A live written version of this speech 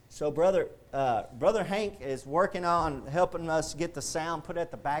So Brother Hank is working on helping us get the sound put at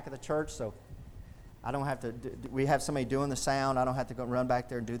the back of the church, so I don't have to, we have somebody doing the sound. I don't have to go run back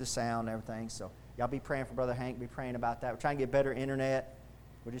there and do the sound and everything. So y'all be praying for Brother Hank, be praying about that. We're trying to get better internet.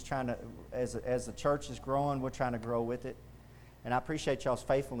 We're just trying to, as the church is growing, we're trying to grow with it. And I appreciate y'all's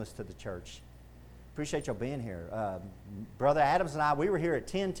faithfulness to the church. Appreciate y'all being here. Brother Adams and I, we were here at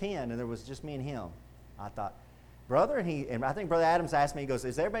 10:10, and there was just me and him. I thought, brother, and I think Brother Adams asked me, he goes,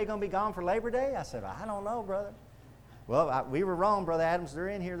 is everybody going to be gone for Labor Day? I said, I don't know, brother. Well, we were wrong, Brother Adams. They're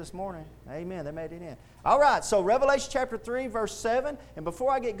in here this morning. Amen. They made it in. All right, so Revelation chapter 3, verse 7. And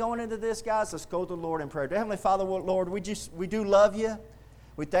before I get going into this, guys, let's go to the Lord in prayer. Dear Heavenly Father, Lord, we do love you.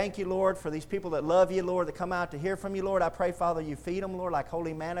 We thank you, Lord, for these people that love you, Lord, that come out to hear from you, Lord. I pray, Father, you feed them, Lord, like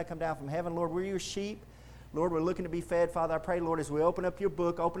holy manna come down from heaven. Lord, we're your sheep. Lord, we're looking to be fed. Father, I pray, Lord, as we open up your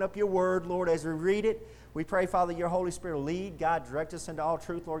book, open up your word, Lord, as we read it, we pray, Father, your Holy Spirit will lead, God, direct us into all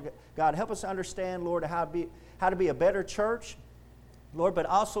truth, Lord. God, help us to understand, Lord, how to be a better church, Lord, but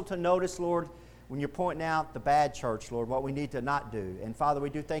also to notice, Lord, when you're pointing out the bad church, Lord, what we need to not do. And, Father, we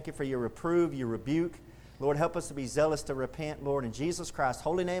do thank you for your reprove, your rebuke. Lord, help us to be zealous to repent, Lord. In Jesus Christ's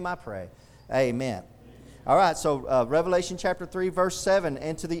holy name I pray. Amen. All right, so Revelation chapter 3, verse 7.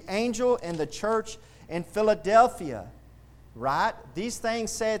 And to the angel in the church in Philadelphia, right? These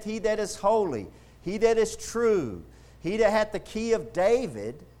things saith he that is holy, he that is true, he that hath the key of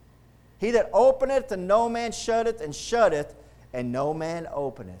David, he that openeth and no man shutteth, and no man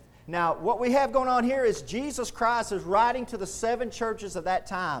openeth. Now, what we have going on here is Jesus Christ is writing to the 7 churches of that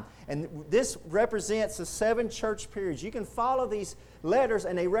time. And this represents the 7 church periods. You can follow these letters,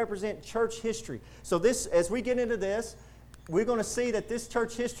 and they represent church history. So this, as we get into this, we're going to see that this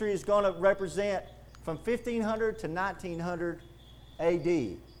church history is going to represent from 1500 to 1900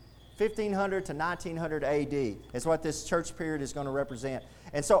 A.D. 1500 to 1900 A.D. is what this church period is going to represent.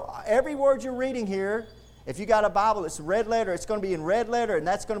 And so every word you're reading here, if you got a Bible, it's a red letter. It's going to be in red letter, and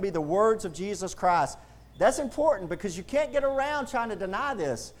that's going to be the words of Jesus Christ. That's important because you can't get around trying to deny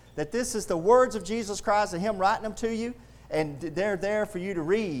this, that this is the words of Jesus Christ and Him writing them to you, and they're there for you to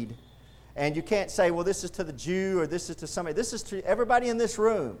read. And you can't say, well, this is to the Jew or this is to somebody. This is to everybody in this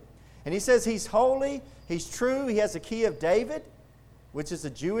room. And He says He's holy, He's true, He has the key of David, which is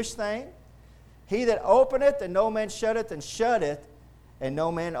a Jewish thing. He that openeth and no man shutteth, and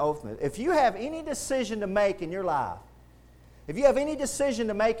no man openeth. If you have any decision to make in your life,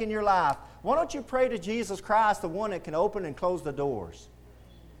 why don't you pray to Jesus Christ, the one that can open and close the doors?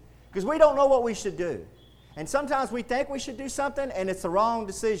 Because we don't know what we should do. And sometimes we think we should do something, and it's the wrong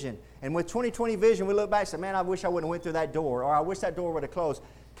decision. And with 2020 vision, we look back and say, man, I wish I wouldn't have went through that door, or I wish that door would have closed.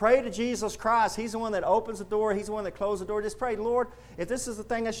 Pray to Jesus Christ. He's the one that opens the door. He's the one that closes the door. Just pray, Lord, if this is the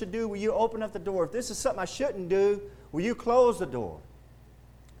thing I should do, will you open up the door? If this is something I shouldn't do, will you close the door?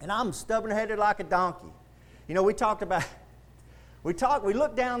 And I'm stubborn-headed like a donkey. You know, we looked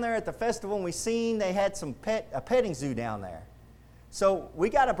down there at the festival and we seen they had a petting zoo down there. So we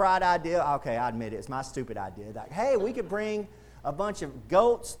got a bright idea. Okay, I admit it, it's my stupid idea. Like, hey, we could bring a bunch of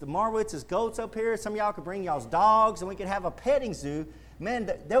goats, the Marwitz's goats up here. Some of y'all could bring y'all's dogs and we could have a petting zoo.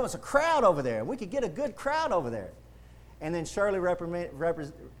 Man, there was a crowd over there. We could get a good crowd over there. And then Shirley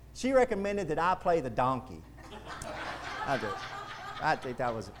recommended that I play the donkey. I think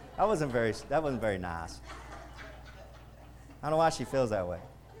that wasn't very nice. I don't know why she feels that way.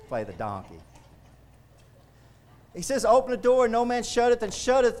 Play the donkey. He says, open the door, and no man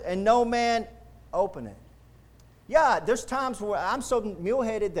shutteth, and no man openeth. Yeah, there's times where I'm so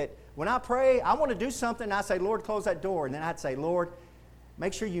mule-headed that when I pray, I want to do something, and I say, Lord, close that door. And then I'd say, Lord,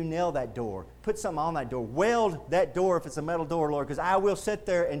 make sure you nail that door. Put something on that door. Weld that door if it's a metal door, Lord, because I will sit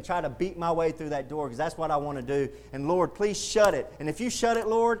there and try to beat my way through that door because that's what I want to do. And, Lord, please shut it. And if you shut it,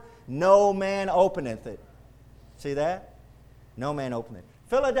 Lord, no man openeth it. See that? No man openeth.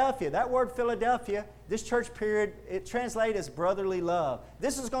 Philadelphia, that word Philadelphia, this church period, it translates as brotherly love.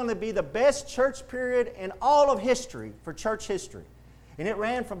 This is going to be the best church period in all of history for church history. And it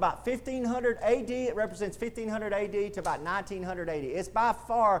ran from about 1500 AD, it represents 1500 AD to about 1900 AD. It's by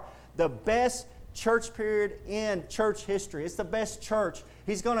far the best church period in church history. It's the best church.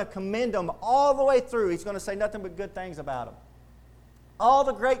 He's going to commend them all the way through. He's going to say nothing but good things about them. All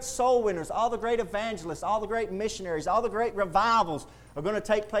the great soul winners, all the great evangelists, all the great missionaries, all the great revivals are going to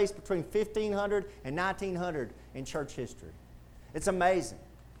take place between 1500 and 1900 in church history. It's amazing.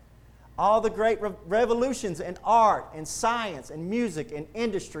 All the great revolutions in art and science and music and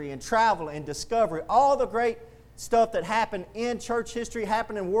industry and travel and discovery, all the great stuff that happened in church history,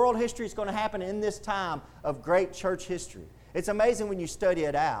 happened in world history, is going to happen in this time of great church history. It's amazing when you study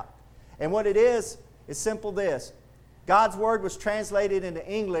it out. And what it is simple this. God's Word was translated into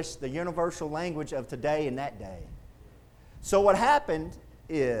English, the universal language of today in that day. So what happened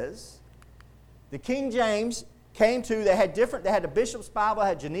is the King James came to, they had the Bishop's Bible,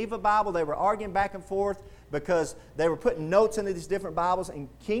 had Geneva Bible. They were arguing back and forth because they were putting notes into these different Bibles. And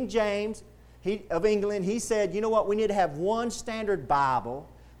King James of England, he said, you know what, we need to have one standard Bible.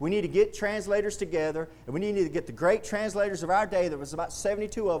 We need to get translators together, and we need to get the great translators of our day, there was about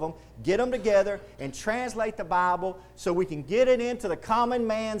 72 of them, get them together and translate the Bible so we can get it into the common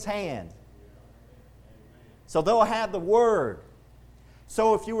man's hand. So they'll have the Word.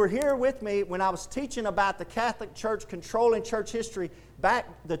 So if you were here with me when I was teaching about the Catholic Church controlling church history, back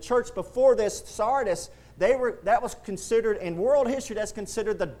the church before this, Sardis, that was considered, in world history, that's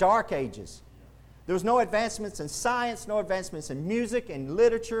considered the Dark Ages. There was no advancements in science, no advancements in music and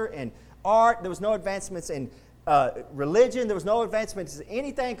literature and art. There was no advancements in religion. There was no advancements in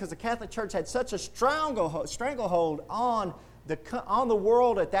anything because the Catholic Church had such a stranglehold on the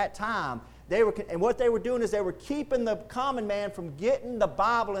world at that time. And what they were doing is they were keeping the common man from getting the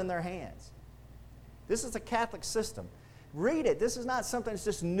Bible in their hands. This is a Catholic system. Read it. This is not something that's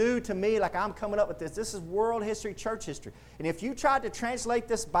just new to me, like I'm coming up with this. This is world history, church history. And if you tried to translate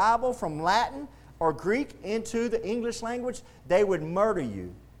this Bible from Latin or Greek into the English language, they would murder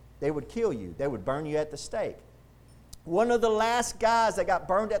you. They would kill you. They would burn you at the stake. One of the last guys that got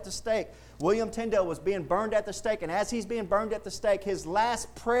burned at the stake, William Tyndale, was being burned at the stake. And as he's being burned at the stake, his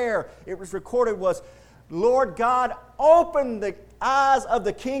last prayer, it was recorded, was, Lord God, open the eyes of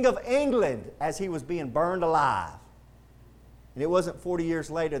the King of England, as he was being burned alive. And it wasn't 40 years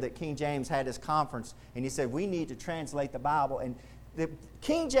later that King James had his conference, and he said, we need to translate the Bible. And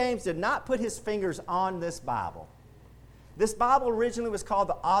King James did not put his fingers on this Bible. This Bible originally was called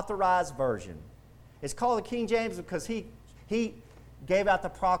the Authorized Version. It's called the King James because he gave out the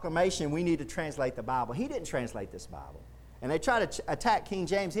proclamation, we need to translate the Bible. He didn't translate this Bible. And they tried to attack King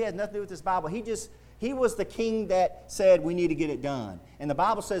James. He had nothing to do with this Bible. He was the king that said we need to get it done. And the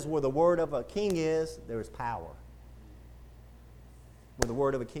Bible says where the word of a king is, there is power. Where the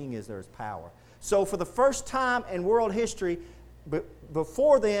word of a king is, there is power. So for the first time in world history,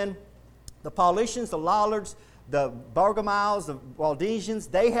 before then, the Paulicians, the Lollards, the Bargamiles, the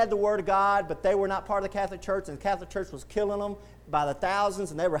Waldensians, they had the Word of God, but they were not part of the Catholic Church, and the Catholic Church was killing them by the thousands,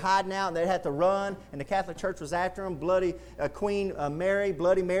 and they were hiding out, and they had to run, and the Catholic Church was after them. Queen Mary,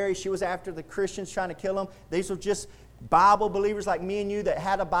 Bloody Mary, she was after the Christians trying to kill them. These were just Bible believers like me and you that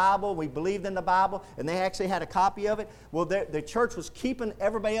had a Bible. We believed in the Bible, and they actually had a copy of it. Well, the church was keeping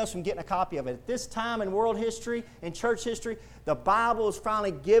everybody else from getting a copy of it. At this time in world history, in church history, the Bible was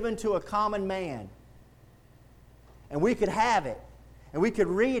finally given to a common man. And we could have it, and we could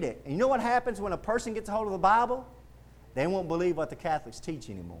read it. And you know what happens when a person gets a hold of the Bible? They won't believe what the Catholics teach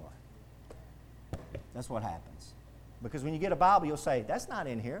anymore. That's what happens. Because when you get a Bible, you'll say, that's not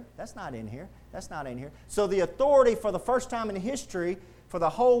in here, that's not in here, that's not in here. So the authority for the first time in history for the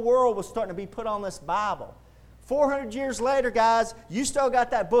whole world was starting to be put on this Bible. 400 years later, guys, you still got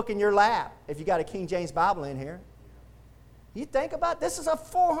that book in your lap if you got a King James Bible in here. You think about it, this is a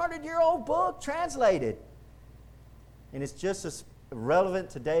 400-year-old book translated. And it's just as relevant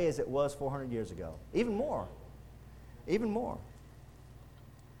today as it was 400 years ago. Even more. Even more.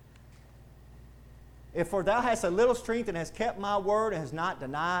 If for thou hast a little strength and hast kept my word and has not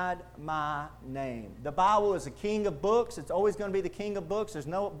denied my name. The Bible is the king of books. It's always going to be the king of books. There's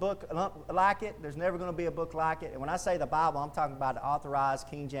no book like it. There's never going to be a book like it. And when I say the Bible, I'm talking about the authorized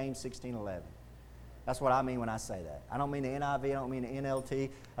King James 1611. That's what I mean when I say that. I don't mean the NIV, I don't mean the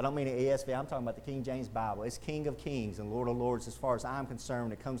NLT, I don't mean the ESV. I'm talking about the King James Bible. It's King of Kings and Lord of Lords as far as I'm concerned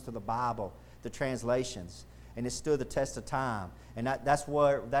when it comes to the Bible, the translations. And it stood the test of time. And that's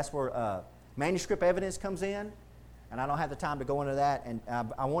where manuscript evidence comes in. And I don't have the time to go into that. And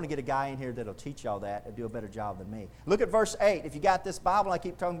I want to get a guy in here that'll teach y'all that and do a better job than me. Look at verse 8. If you got this Bible I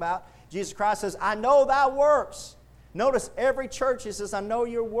keep talking about, Jesus Christ says, I know thy works. Notice every church, he says, I know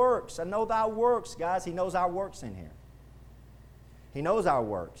your works. I know thy works. Guys, he knows our works in here. He knows our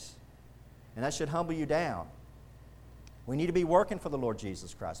works. And that should humble you down. We need to be working for the Lord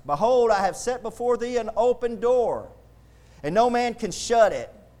Jesus Christ. Behold, I have set before thee an open door, and no man can shut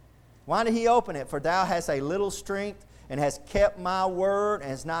it. Why did he open it? For thou hast a little strength, and hast kept my word, and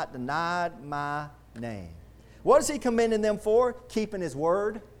hast not denied my name. What is he commending them for? Keeping his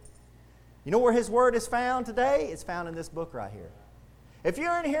word. You know where his word is found today? It's found in this book right here. If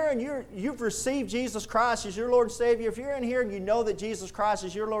you're in here and you've received Jesus Christ as your Lord and Savior, if you're in here and you know that Jesus Christ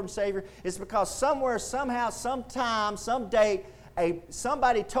is your Lord and Savior, it's because somewhere, somehow, sometime, some date,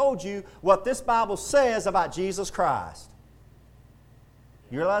 somebody told you what this Bible says about Jesus Christ.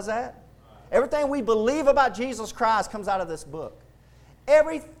 You realize that? Everything we believe about Jesus Christ comes out of this book.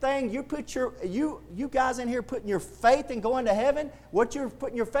 Everything you guys in here putting your faith in going to heaven, what you're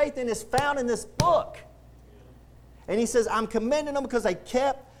putting your faith in is found in this book. And he says, I'm commending them because they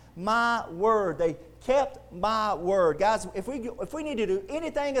kept my word. They kept my word. Guys, if we need to do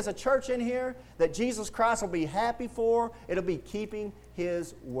anything as a church in here that Jesus Christ will be happy for, it'll be keeping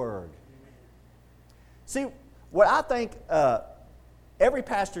His word. See, what I think every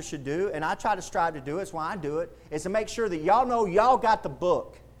pastor should do, and I try to strive to do it, it's why I do it, is to make sure that y'all know y'all got the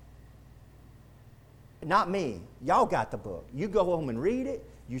book. Not me. Y'all got the book. You go home and read it.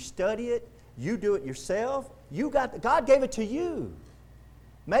 You study it. You do it yourself. God gave it to you.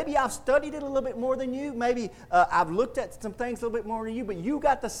 Maybe I've studied it a little bit more than you. Maybe I've looked at some things a little bit more than you, but you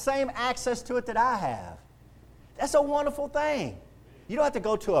got the same access to it that I have. That's a wonderful thing. You don't have to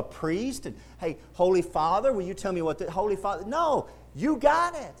go to a priest and, hey, Holy Father, will you tell me what the Holy Father... No, you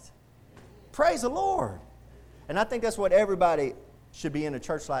got it. Praise the Lord. And I think that's what everybody should be in a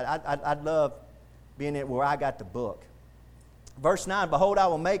church like. I'd love being in where I got the book. Verse 9, behold, I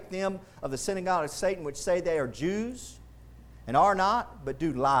will make them of the synagogue of Satan, which say they are Jews, and are not, but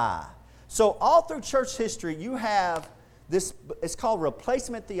do lie. So all through church history, you have this, it's called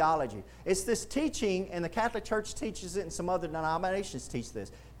replacement theology. It's this teaching, and the Catholic Church teaches it, and some other denominations teach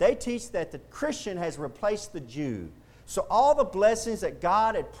this. They teach that the Christian has replaced the Jew. So all the blessings that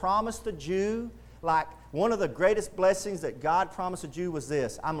God had promised the Jew, like one of the greatest blessings that God promised the Jew was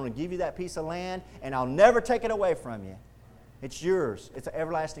this: I'm going to give you that piece of land, and I'll never take it away from you. It's yours. It's an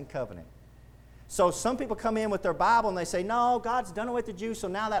everlasting covenant. So some people come in with their Bible and they say, no, God's done away with the Jews, so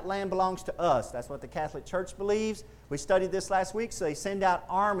now that land belongs to us. That's what the Catholic Church believes. We studied this last week, so they send out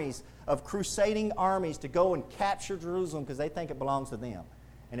armies of crusading armies to go and capture Jerusalem because they think it belongs to them.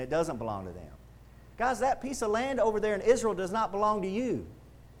 And it doesn't belong to them. Guys, that piece of land over there in Israel does not belong to you.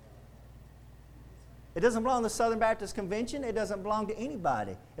 It doesn't belong to the Southern Baptist Convention. It doesn't belong to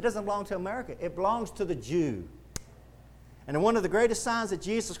anybody. It doesn't belong to America. It belongs to the Jew. And one of the greatest signs that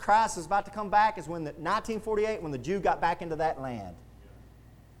Jesus Christ is about to come back is when 1948, when the Jew got back into that land.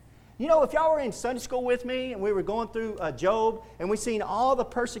 You know, if y'all were in Sunday school with me and we were going through Job and we seen all the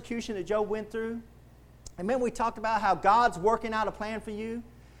persecution that Job went through, and then we talked about how God's working out a plan for you.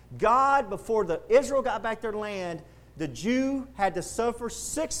 God, before Israel got back their land, the Jew had to suffer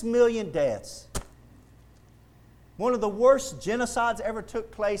 6 million deaths. One of the worst genocides ever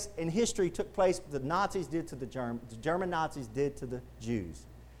took place in history took place, the Nazis did to the German Nazis did to the Jews.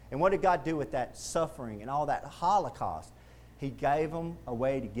 And what did God do with that suffering and all that Holocaust? He gave them a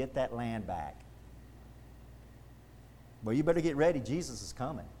way to get that land back. Well, you better get ready. Jesus is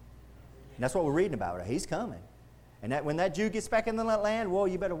coming. And that's what we're reading about. Right? He's coming. And when that Jew gets back into that land, well,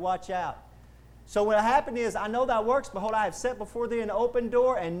 you better watch out. So what happened is, I know that works. Behold, I have set before thee an open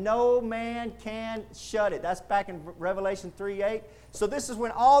door, and no man can shut it. That's back in Revelation 3:8. So this is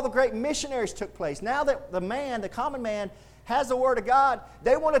when all the great missionaries took place. Now that the common man, has the Word of God,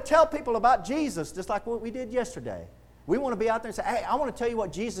 they want to tell people about Jesus, just like what we did yesterday. We want to be out there and say, hey, I want to tell you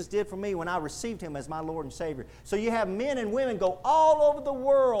what Jesus did for me when I received Him as my Lord and Savior. So you have men and women go all over the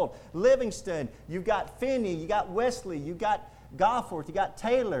world. Livingston, you've got Finney, you got Wesley, you got Goforth, you got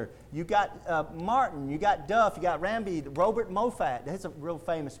Taylor, you got Martin, you got Duff, you got Ramby, Robert Moffat. That's a real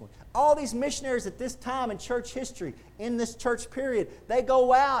famous one. All these missionaries at this time in church history, in this church period, they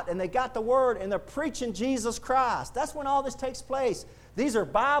go out and they got the Word and they're preaching Jesus Christ. That's when all this takes place. These are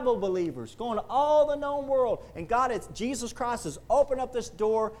Bible believers going to all the known world. And Jesus Christ has opened up this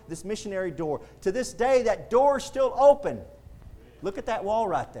door, this missionary door. To this day, that door is still open. Look at that wall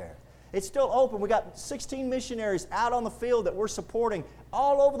right there. It's still open. We got 16 missionaries out on the field that we're supporting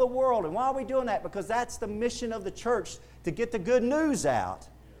all over the world. And why are we doing that? Because that's the mission of the church, to get the good news out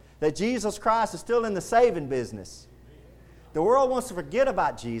that Jesus Christ is still in the saving business. The world wants to forget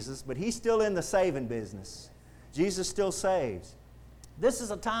about Jesus, but He's still in the saving business. Jesus still saves. This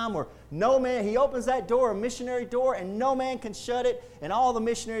is a time where no man, He opens that door, a missionary door, and no man can shut it, and all the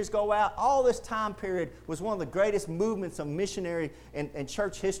missionaries go out. All this time period was one of the greatest movements of missionary and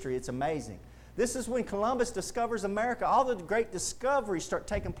church history. It's amazing. This is when Columbus discovers America. All the great discoveries start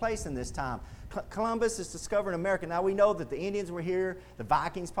taking place in this time. Columbus is discovering America. Now we know that the Indians were here, the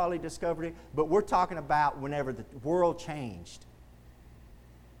Vikings probably discovered it, but we're talking about whenever the world changed.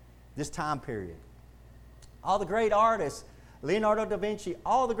 This time period. All the great artists, Leonardo da Vinci,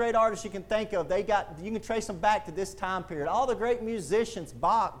 all the great artists you can think of, you can trace them back to this time period. All the great musicians,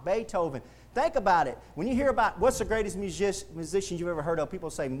 Bach, Beethoven. Think about it. When you hear about what's the greatest musicians you've ever heard of,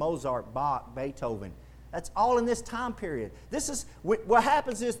 people say Mozart, Bach, Beethoven. That's all in this time period. This is what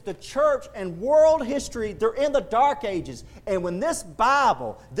happens is the church and world history, they're in the dark ages. And when this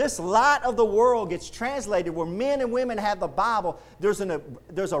Bible, this light of the world gets translated, where men and women have the Bible, there's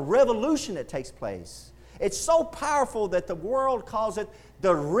a revolution that takes place. It's so powerful that the world calls it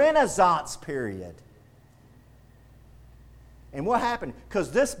the Renaissance period. And what happened?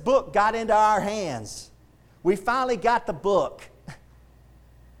 Because this book got into our hands. We finally got the book,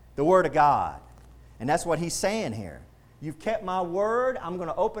 the Word of God. And that's what he's saying here. You've kept my word. I'm going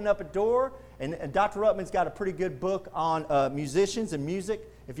to open up a door. And Dr. Ruttman's got a pretty good book on musicians and music.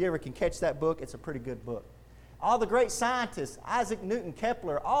 If you ever can catch that book, it's a pretty good book. All the great scientists, Isaac Newton,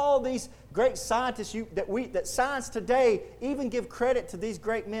 Kepler, all these great scientists that science today even give credit to these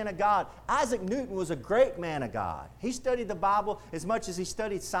great men of God. Isaac Newton was a great man of God. He studied the Bible as much as he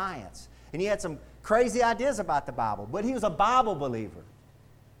studied science. And he had some crazy ideas about the Bible, but he was a Bible believer.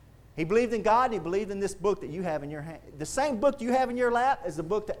 He believed in God, and he believed in this book that you have in your hand. The same book you have in your lap is the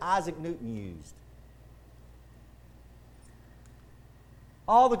book that Isaac Newton used.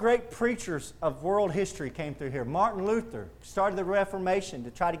 All the great preachers of world history came through here. Martin Luther started the Reformation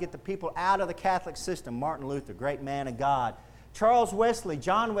to try to get the people out of the Catholic system. Martin Luther, great man of God. Charles Wesley,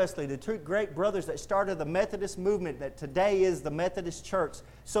 John Wesley, the two great brothers that started the Methodist movement that today is the Methodist Church.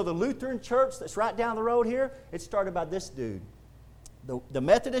 So the Lutheran Church that's right down the road here, it started by this dude. The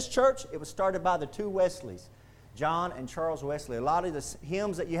Methodist Church, it was started by the two Wesleys, John and Charles Wesley. A lot of the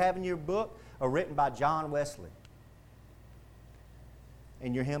hymns that you have in your book are written by John Wesley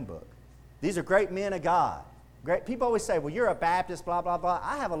in your hymn book. These are great men of God. Great. People always say, well, you're a Baptist, blah, blah, blah.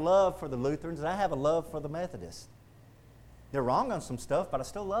 I have a love for the Lutherans, and I have a love for the Methodists. They're wrong on some stuff, but I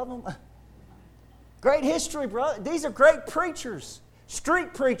still love them. Great history, brother. These are great preachers,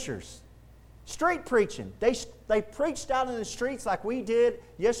 street preachers. Street preaching. They preached out in the streets like we did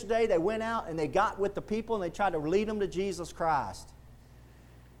yesterday. They went out and they got with the people and they tried to lead them to Jesus Christ.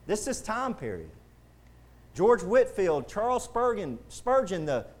 This is time period. George Whitefield, Charles Spurgeon,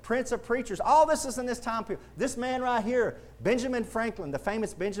 the Prince of Preachers, all this is in this time period. This man right here, Benjamin Franklin, the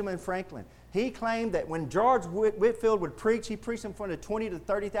famous Benjamin Franklin, he claimed that when George Whitefield would preach, he preached in front of 20 to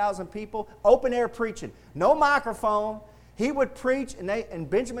 30,000 people, open air preaching, no microphone. He would preach, and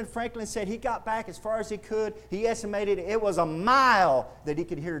Benjamin Franklin said he got back as far as he could. He estimated it was a mile that he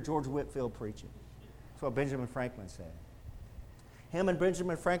could hear George Whitefield preaching. That's what Benjamin Franklin said. Him and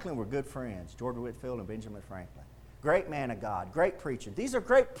Benjamin Franklin were good friends, George Whitefield and Benjamin Franklin. Great man of God, great preacher. These are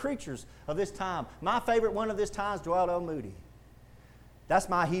great preachers of this time. My favorite one of this time is Dwight L. Moody. That's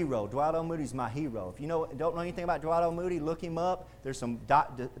my hero. Dwight L. Moody's my hero. If you don't know anything about Dwight L. Moody, look him up. There's some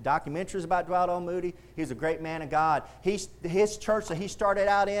documentaries about Dwight L. Moody. He's a great man of God. His church that he started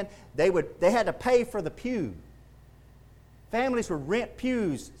out in, they had to pay for the pew. Families would rent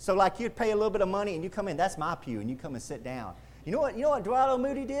pews. So like you'd pay a little bit of money and you come in, that's my pew, and you come and sit down. You know what Dwight L.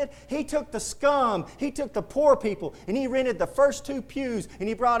 Moody did? He took the scum, he took the poor people, and he rented the first two pews, and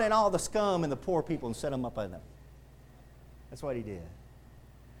he brought in all the scum and the poor people and set them up in them. That's what he did.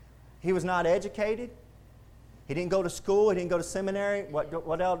 He was not educated. He didn't go to school. He didn't go to seminary. What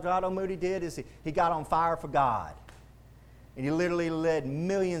Dwight L. Moody did is he got on fire for God. And he literally led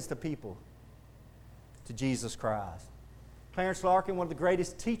millions of people to Jesus Christ. Clarence Larkin, one of the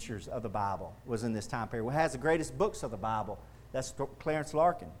greatest teachers of the Bible, was in this time period. Who has the greatest books of the Bible? That's Clarence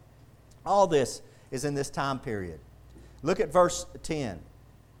Larkin. All this is in this time period. Look at verse 10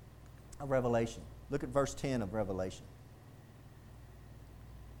 of Revelation. Look at verse 10 of Revelation.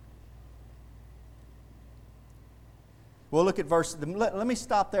 We'll look at let me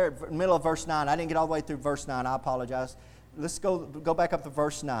stop there in the middle of verse 9. I didn't get all the way through verse 9. I apologize. Let's go back up to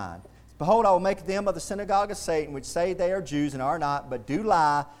verse 9. Behold, I will make them of the synagogue of Satan, which say they are Jews and are not, but do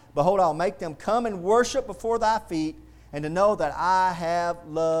lie. Behold, I will make them come and worship before thy feet, and to know that I have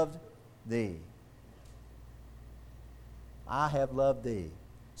loved thee. I have loved thee.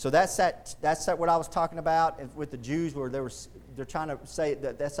 So that's what I was talking about with the Jews, where they're trying to say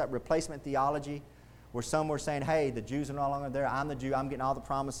that's that replacement theology, where some were saying, hey, the Jews are no longer there. I'm the Jew. I'm getting all the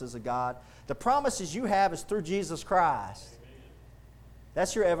promises of God. The promises you have is through Jesus Christ.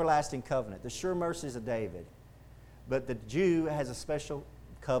 That's your everlasting covenant, the sure mercies of David. But the Jew has a special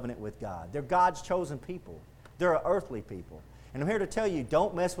covenant with God. They're God's chosen people. They're an earthly people. And I'm here to tell you,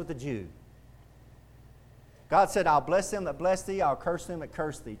 don't mess with the Jew. God said, I'll bless them that bless thee, I'll curse them that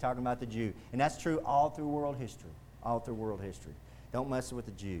curse thee, talking about the Jew. And that's true all through world history. All through world history. Don't mess with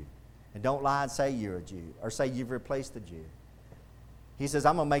the Jew. And don't lie and say you're a Jew, or say you've replaced the Jew. He says,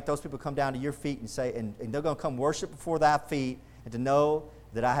 I'm going to make those people come down to your feet and say, and they're going to come worship before thy feet, and to know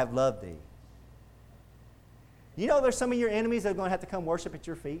that I have loved thee. You know there's some of your enemies that are going to have to come worship at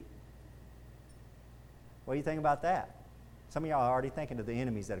your feet? What do you think about that? Some of y'all are already thinking of the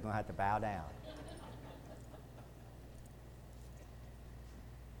enemies that are going to have to bow down.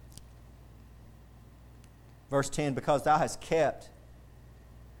 Verse 10, because thou hast kept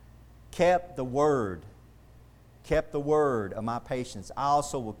the word of my patience, I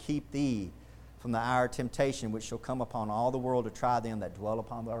also will keep thee from the hour of temptation which shall come upon all the world to try them that dwell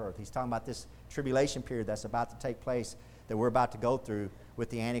upon the earth. He's talking about this tribulation period that's about to take place, that we're about to go through with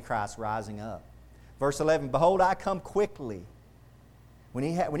the Antichrist rising up. Verse 11, behold, I come quickly. When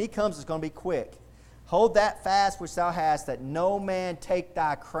he comes, it's going to be quick. Hold that fast which thou hast, that no man take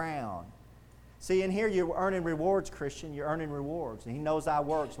thy crown. See, in here you're earning rewards, Christian. You're earning rewards. And He knows thy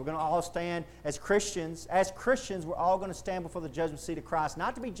works. We're going to all stand as Christians. As Christians, we're all going to stand before the judgment seat of Christ.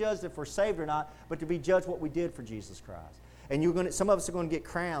 Not to be judged if we're saved or not, but to be judged what we did for Jesus Christ. And some of us are going to get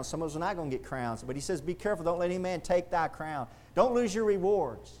crowns. Some of us are not going to get crowns. But He says, be careful. Don't let any man take thy crown. Don't lose your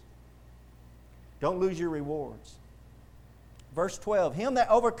rewards. Don't lose your rewards. Verse 12, him that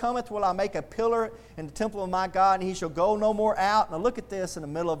overcometh will I make a pillar in the temple of my God, and he shall go no more out. Now look at this in the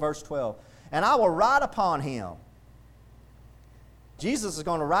middle of verse 12. And I will write upon him. Jesus is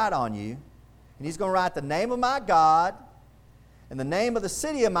going to write on you. And He's going to write the name of my God and the name of the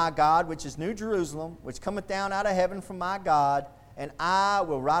city of my God, which is New Jerusalem, which cometh down out of heaven from my God. And I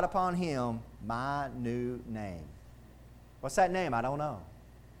will write upon him my new name. What's that name? I don't know.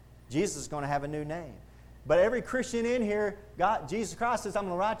 Jesus is going to have a new name. But every Christian in here, Jesus Christ says, I'm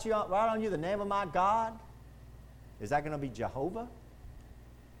going to write on you the name of my God. Is that going to be Jehovah?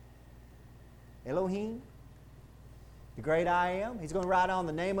 Elohim? The great I am? He's going to write on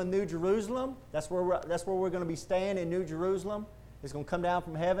the name of New Jerusalem. That's where we're going to be staying, in New Jerusalem. It's going to come down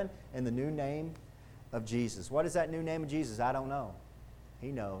from heaven in the new name of Jesus. What is that new name of Jesus? I don't know.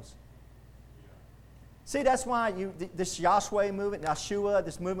 He knows. See, that's why this Yahshua movement, Yeshua,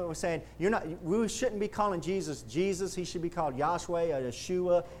 this movement was saying, we shouldn't be calling Jesus Jesus. He should be called Yahshua or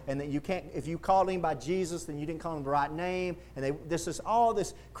Yeshua. And that you can't, if you called him by Jesus, then you didn't call him the right name. And this is all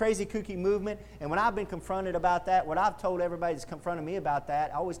this crazy kooky movement. And when I've been confronted about that, what I've told everybody that's confronted me about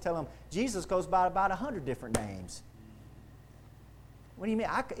that, I always tell them, Jesus goes by about 100 different names. What do you mean?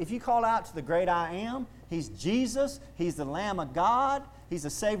 If you call out to the great I am, He's Jesus. He's the Lamb of God. He's the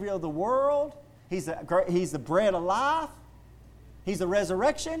Savior of the world. He's the bread of life. He's the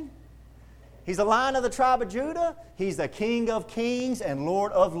resurrection. He's the Lion of the tribe of Judah. He's the King of kings and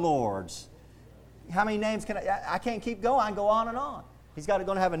Lord of lords. How many names can I can't keep going. I can go on and on. He's going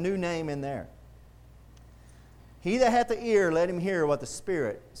to have a new name in there. He that hath the ear, let him hear what the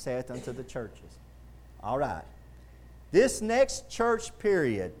Spirit saith unto the churches. All right. This next church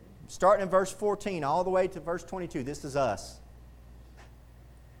period, starting in verse 14 all the way to verse 22, this is us.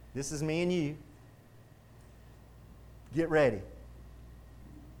 This is me and you. Get ready.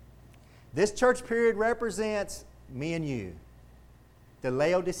 This church period represents me and you, the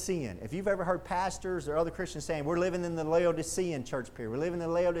Laodicean. If you've ever heard pastors or other Christians saying, we're living in the Laodicean church period, we're living in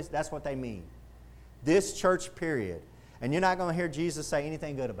the Laodicean, that's what they mean. This church period. And you're not going to hear Jesus say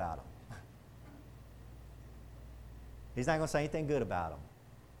anything good about them. He's not going to say anything good about them.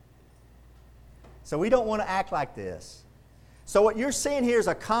 So we don't want to act like this. So what you're seeing here is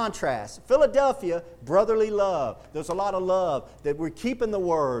a contrast. Philadelphia, brotherly love. There's a lot of love. That we're keeping the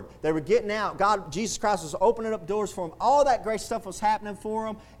word. They were getting out. Jesus Christ was opening up doors for them. All that great stuff was happening for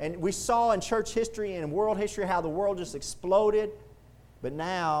them. And we saw in church history and in world history how the world just exploded. But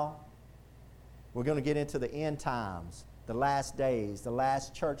now we're going to get into the end times, the last days, the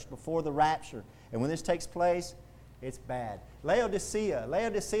last church before the rapture. And when this takes place, it's bad. Laodicea.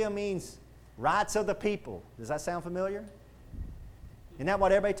 Laodicea means rights of the people. Does that sound familiar? Isn't that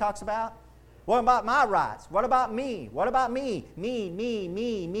what everybody talks about? What about my rights? What about me? What about me?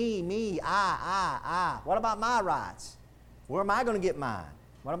 Me, I. What about my rights? Where am I going to get mine?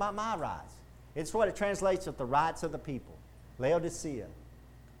 What about my rights? It's what it translates as the rights of the people. Laodicea.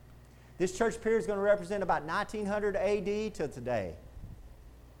 This church period is going to represent about 1900 AD to today.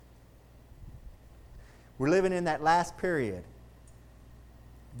 We're living in that last period.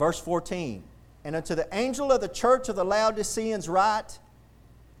 Verse 14. And unto the angel of the church of the Laodiceans write,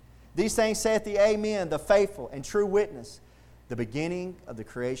 these things saith the Amen, the faithful and true witness, the beginning of the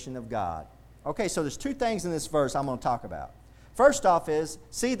creation of God. Okay, so there's two things in this verse I'm going to talk about. First off is,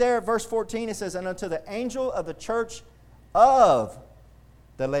 see there at verse 14 it says, and unto the angel of the church of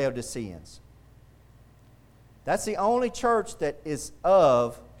the Laodiceans. That's the only church that is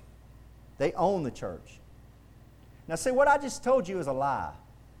of, they own the church. Now see, what I just told you is a lie.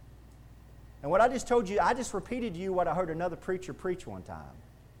 And what I just told you, I just repeated to you what I heard another preacher preach one time.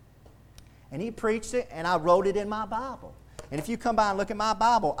 And he preached it, and I wrote it in my Bible. And if you come by and look at my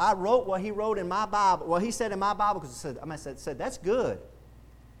Bible, I wrote what he wrote in my Bible. Well, he said in my Bible, because it said, that's good.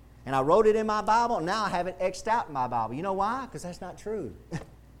 And I wrote it in my Bible, and now I have it X'd out in my Bible. You know why? Because that's not true.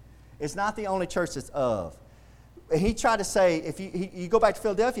 It's not the only church that's of. He tried to say, if you go back to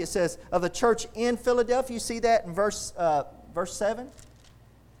Philadelphia, it says, of the church in Philadelphia, you see that in verse 7?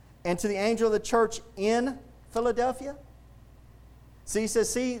 And to the angel of the church in Philadelphia. See, he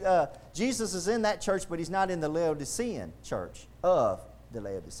says, Jesus is in that church, but he's not in the Laodicean church of the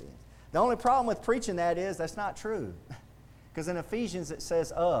Laodiceans. The only problem with preaching that is that's not true. Because in Ephesians it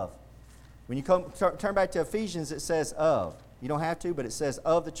says of. When you turn back to Ephesians, it says of. You don't have to, but it says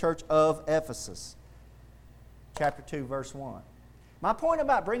of the church of Ephesus. Chapter 2, verse 1. My point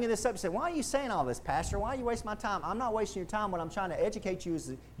about bringing this up, you say, why are you saying all this, Pastor? Why are you wasting my time? I'm not wasting your time. What I'm trying to educate you is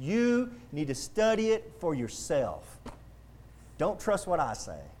that you need to study it for yourself. Don't trust what I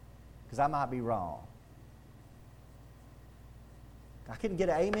say, because I might be wrong. I couldn't get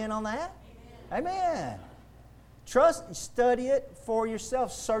an amen on that? Amen. Trust, study it for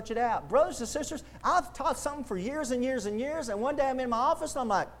yourself. Search it out. Brothers and sisters, I've taught something for years and years and years, and one day I'm in my office and I'm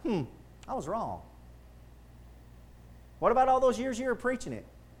like, I was wrong. What about all those years you were preaching it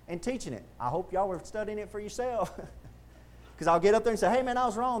and teaching it? I hope y'all were studying it for yourself. Because I'll get up there and say, hey man, I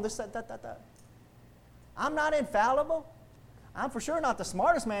was wrong. This, that. I'm not infallible. I'm for sure not the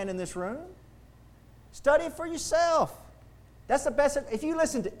smartest man in this room. Study it for yourself. That's the best. If you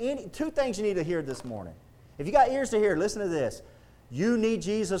listen to two things you need to hear this morning. If you got ears to hear, listen to this. You need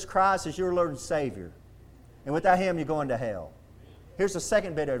Jesus Christ as your Lord and Savior. And without Him, you're going to hell. Here's the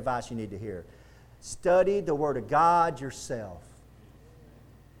second bit of advice you need to hear. Study the Word of God yourself.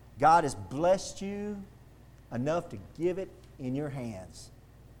 God has blessed you enough to give it in your hands.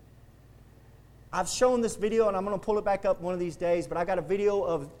 I've shown this video, and I'm going to pull it back up one of these days, but I got a video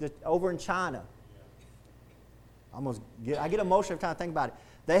of over in China. I get emotional every time I think about it.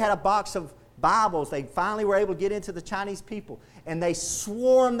 They had a box of Bibles. They finally were able to get into the Chinese people, and they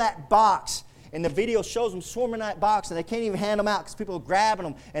swarmed that box. And the video shows them swarming that box, and they can't even hand them out because people are grabbing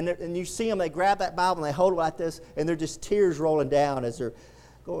them. And you see them, they grab that Bible, and they hold it like this, and they're just tears rolling down as they're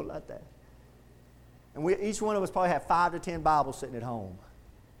going like that. And each one of us probably have 5 to 10 Bibles sitting at home.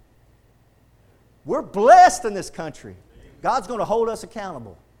 We're blessed in this country. God's going to hold us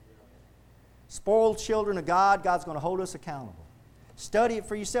accountable. Spoiled children of God, God's going to hold us accountable. Study it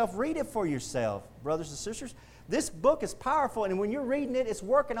for yourself. Read it for yourself, brothers and sisters. This book is powerful, and when you're reading it, it's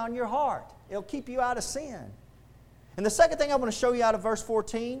working on your heart. It'll keep you out of sin. And the second thing I want to show you out of verse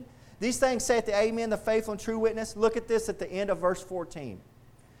 14, these things saith the Amen, the faithful and true witness. Look at this at the end of verse 14.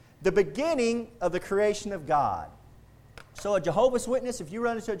 The beginning of the creation of God. So a Jehovah's Witness, if you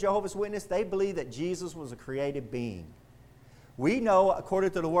run into a Jehovah's Witness, they believe that Jesus was a created being. We know,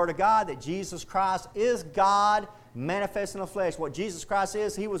 according to the Word of God, that Jesus Christ is God manifest in the flesh. What Jesus Christ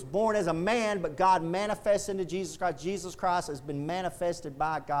is, He was born as a man, but God manifests into Jesus Christ. Jesus Christ has been manifested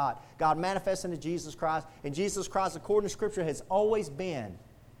by God. God manifests into Jesus Christ, and Jesus Christ, according to Scripture, has always been.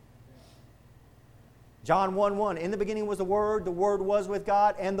 John 1:1, in the beginning was the Word was with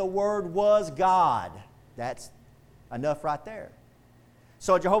God, and the Word was God. That's enough right there.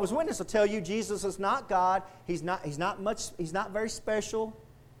 So a Jehovah's Witness will tell you Jesus is not God. He's not very special.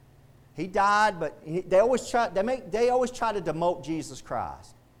 He died, but they always try to demote Jesus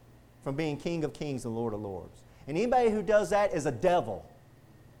Christ from being King of Kings and Lord of Lords. And anybody who does that is a devil.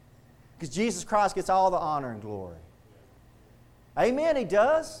 Because Jesus Christ gets all the honor and glory. Amen, He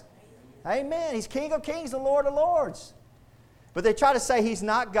does. Amen. He's King of Kings and Lord of Lords. But they try to say He's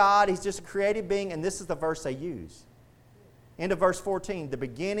not God, He's just a created being, and this is the verse they use. End of verse 14, the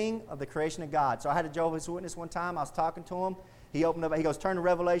beginning of the creation of God. So I had a Jehovah's Witness one time. I was talking to him. He opened up, he goes, turn to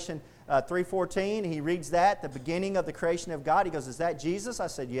Revelation 3:14. He reads that, the beginning of the creation of God. He goes, is that Jesus? I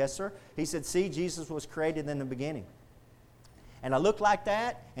said, yes, sir. He said, see, Jesus was created in the beginning. And I looked like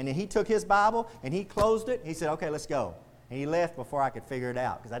that, and then he took his Bible, and he closed it. He said, okay, let's go. And he left before I could figure it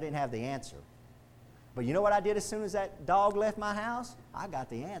out, because I didn't have the answer. But you know what I did as soon as that dog left my house? I got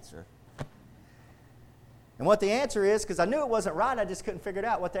the answer. And what the answer is, because I knew it wasn't right, I just couldn't figure it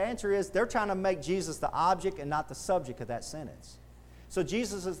out. What the answer is, they're trying to make Jesus the object and not the subject of that sentence. So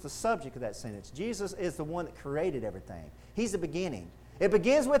Jesus is the subject of that sentence. Jesus is the one that created everything. He's the beginning. It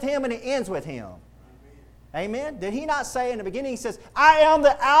begins with Him and it ends with Him. Amen? Did He not say in the beginning, He says, I am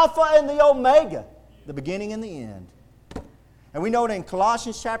the Alpha and the Omega, the beginning and the end. And we know that in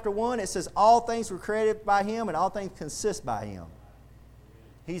Colossians chapter 1, it says, all things were created by Him and all things consist by Him.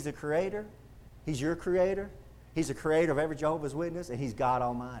 He's the Creator. He's your Creator. He's the Creator of every Jehovah's Witness, and He's God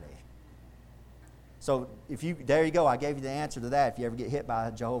Almighty. So there you go. I gave you the answer to that if you ever get hit by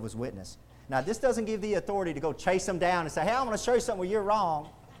a Jehovah's Witness. Now, this doesn't give the authority to go chase them down and say, hey, I want to show you something where you're wrong.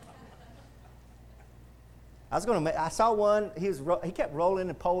 I saw one, he kept rolling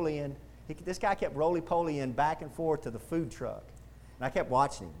and poling. This guy kept roly-polying back and forth to the food truck. And I kept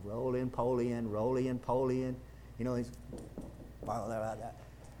watching him, roly-polying. You know, he's,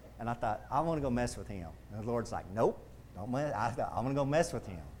 and I thought, I want to go mess with him. And the Lord's like, nope, don't mess. I thought, I'm going to go mess with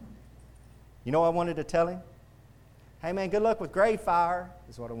him. You know what I wanted to tell him? Hey, man, good luck with grave fire,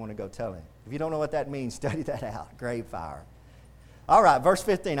 is what I want to go tell him. If you don't know what that means, study that out, grave fire. All right, verse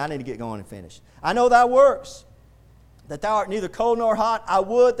 15. I need to get going and finish. I know thy works, that thou art neither cold nor hot. I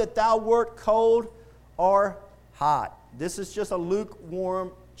would that thou wert cold or hot. This is just a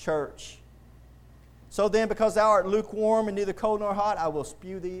lukewarm church. So then, because thou art lukewarm and neither cold nor hot, I will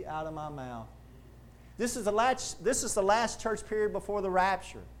spew thee out of my mouth. This is the last church period before the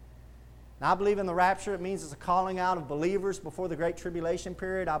rapture. Now, I believe in the rapture. It means it's a calling out of believers before the Great Tribulation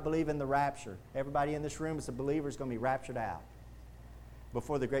period. I believe in the rapture. Everybody in this room as a believer is going to be raptured out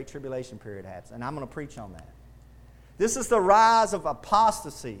before the Great Tribulation period happens. And I'm going to preach on that. This is the rise of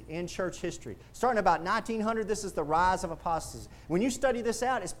apostasy in church history. Starting about 1900, this is the rise of apostasy. When you study this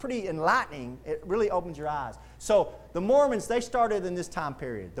out, it's pretty enlightening. It really opens your eyes. So the Mormons, they started in this time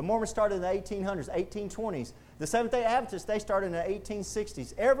period. The Mormons started in the 1800s, 1820s. The Seventh-day Adventists, they started in the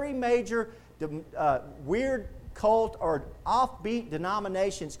 1860s. Every major weird cult or offbeat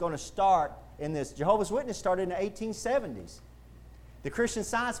denomination is going to start in this. Jehovah's Witness started in the 1870s. The Christian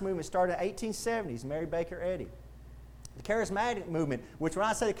Science movement started in the 1870s, Mary Baker Eddy. The charismatic movement, which when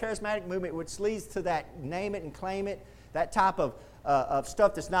I say the charismatic movement, which leads to that name it and claim it, that type of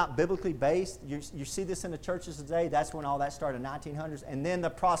stuff that's not biblically based. You see this in the churches today. That's when all that started in the 1900s. And then the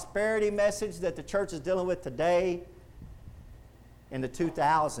prosperity message that the church is dealing with today in the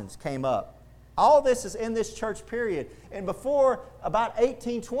 2000s came up. All this is in this church period. And before about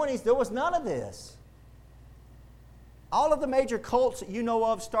 1820s, there was none of this. All of the major cults that you know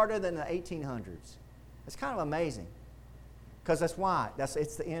of started in the 1800s. It's kind of amazing. Because that's why.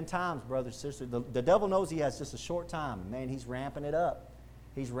 It's the end times, brothers and sisters. The devil knows he has just a short time. Man, he's ramping it up.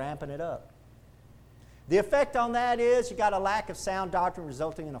 He's ramping it up. The effect on that is you got a lack of sound doctrine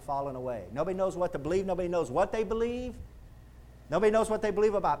resulting in a falling away. Nobody knows what to believe. Nobody knows what they believe. Nobody knows what they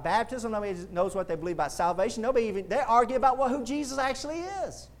believe about baptism. Nobody knows what they believe about salvation. They argue about who Jesus actually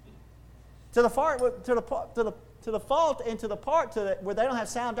is. To the fault and to the part where they don't have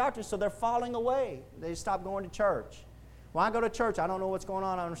sound doctrine, so they're falling away. They stop going to church. When I go to church, I don't know what's going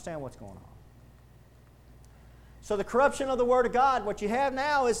on. I understand what's going on. So the corruption of the Word of God, what you have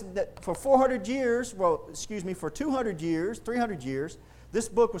now is that for 400 years, for 200 years, 300 years, this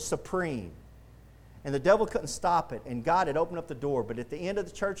book was supreme. And the devil couldn't stop it. And God had opened up the door. But at the end of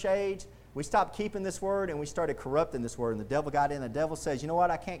the church age, we stopped keeping this Word and we started corrupting this Word. And the devil got in. The devil says, you know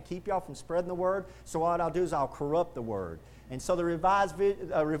what? I can't keep y'all from spreading the Word. So what I'll do is I'll corrupt the Word. And so the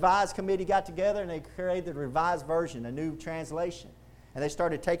revised committee got together and they created the revised version, a new translation. And they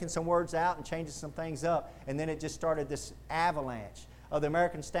started taking some words out and changing some things up. And then it just started this avalanche of the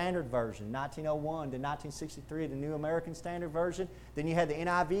American Standard Version, 1901 to 1963, the New American Standard Version. Then you had the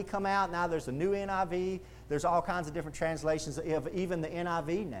NIV come out. Now there's a new NIV. There's all kinds of different translations of even the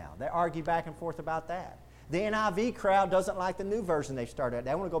NIV now. They argue back and forth about that. The NIV crowd doesn't like the new version they started.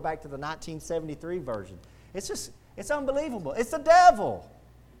 They want to go back to the 1973 version. It's unbelievable. It's the devil.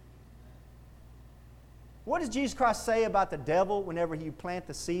 What does Jesus Christ say about the devil whenever you plant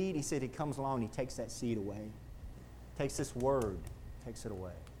the seed? He said he comes along and he takes that seed away. Takes this word, takes it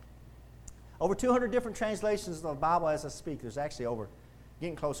away. Over 200 different translations of the Bible as I speak. There's actually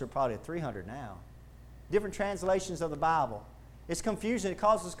getting closer probably to 300 now. Different translations of the Bible. It's confusion. It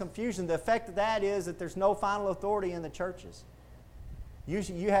causes confusion. The effect of that is that there's no final authority in the churches.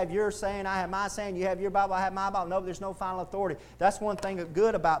 You have your saying, I have my saying, you have your Bible, I have my Bible. No, there's no final authority. That's one thing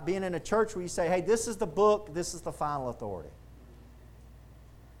good about being in a church where you say, hey, this is the book, this is the final authority.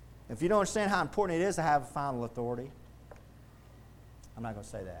 If you don't understand how important it is to have a final authority, I'm not going to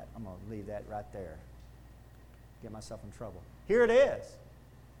say that. I'm going to leave that right there. Get myself in trouble. Here it is.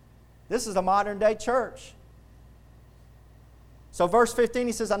 This is a modern day church. So verse 15,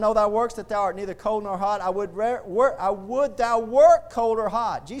 he says, I know thy works, that thou art neither cold nor hot. I would thou wert cold or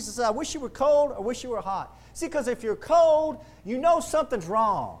hot. Jesus said, I wish you were cold, I wish you were hot. See, because if you're cold, you know something's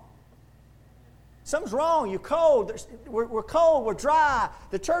wrong. Something's wrong. You're cold. We're cold. We're dry.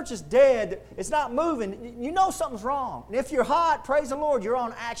 The church is dead. It's not moving. You know something's wrong. And if you're hot, praise the Lord, you're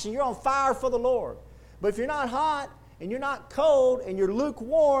on action. You're on fire for the Lord. But if you're not hot and you're not cold and you're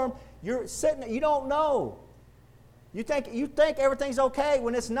lukewarm, you're sitting, you don't know. You think everything's okay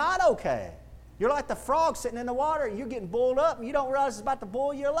when it's not okay. You're like the frog sitting in the water. You're getting boiled up and you don't realize it's about to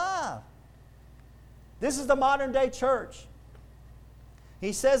boil you alive. This is the modern day church.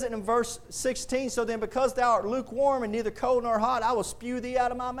 He says it in verse 16, so then because thou art lukewarm and neither cold nor hot, I will spew thee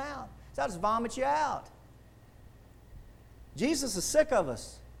out of my mouth. So I'll just vomit you out. Jesus is sick of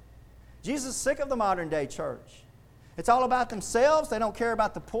us. Jesus is sick of the modern day church. It's all about themselves. They don't care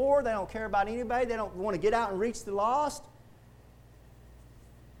about the poor. They don't care about anybody. They don't want to get out and reach the lost.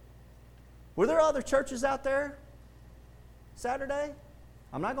 Were there other churches out there Saturday?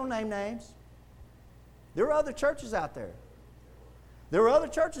 I'm not going to name names. There were other churches out there. There were other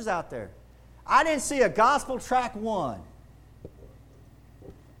churches out there. I didn't see a gospel track one.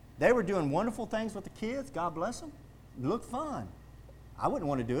 They were doing wonderful things with the kids. God bless them. It looked fun. I wouldn't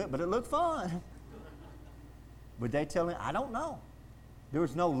want to do it, but it looked fun. Would they tell me? I don't know. There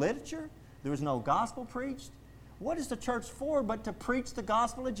was no literature. There was no gospel preached. What is the church for but to preach the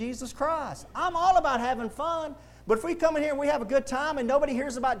gospel of Jesus Christ? I'm all about having fun, but if we come in here and we have a good time and nobody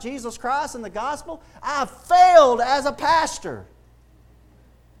hears about Jesus Christ and the gospel, I've failed as a pastor.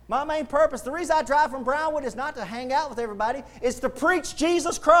 My main purpose, the reason I drive from Brownwood is not to hang out with everybody, it's to preach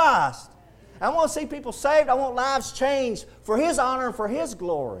Jesus Christ. I want to see people saved. I want lives changed for His honor and for His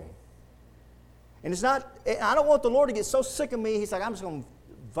glory. And it's not, I don't want the Lord to get so sick of me, He's like, I'm just going to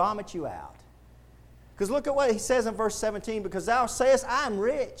vomit you out. Because look at what He says in verse 17, because thou sayest, I am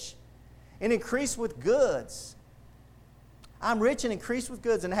rich and increase with goods. I'm rich and increase with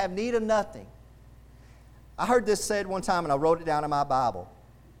goods and have need of nothing. I heard this said one time and I wrote it down in my Bible.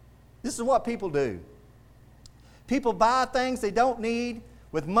 This is what people do. People buy things they don't need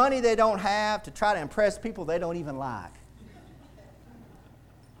with money they don't have to try to impress people they don't even like.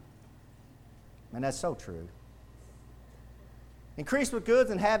 And that's so true. Increase with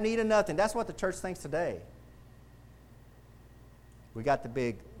goods and have need of nothing. That's what the church thinks today. We got the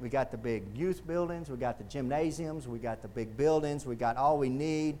big youth buildings, we got the gymnasiums, we got the big buildings, we got all we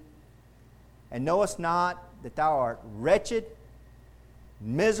need. And knowest not that thou art wretched,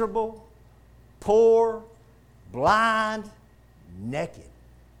 miserable, poor, blind, naked.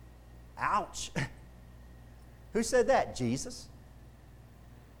 Ouch. Who said that? Jesus.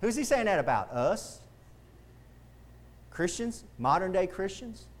 Who's He saying that about? Us? Christians, modern day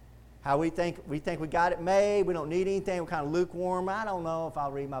Christians? How we think we got it made, we don't need anything, we're kind of lukewarm. I don't know if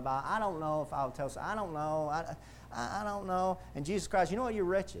I'll read my Bible. I don't know if I'll tell, I don't know. I don't know. And Jesus Christ, you know what? You're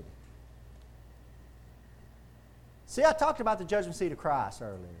wretched. See, I talked about the judgment seat of Christ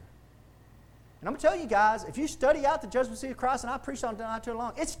earlier. And I'm going to tell you guys, if you study out the judgment seat of Christ, and I preached on it not too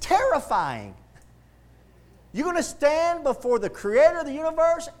long, it's terrifying. You're going to stand before the Creator of the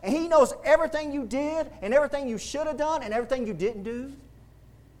universe, and He knows everything you did, and everything you should have done, and everything you didn't do.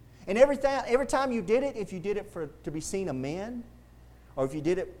 And every time you did it, if you did it to be seen of men, or if you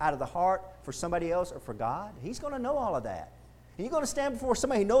did it out of the heart for somebody else or for God, He's going to know all of that. And you're going to stand before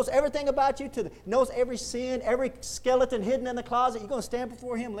somebody who knows everything about you, knows every sin, every skeleton hidden in the closet. You're going to stand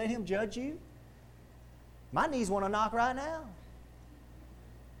before Him, let Him judge you. My knees want to knock right now.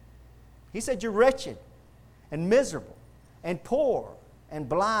 He said, you're wretched and miserable and poor and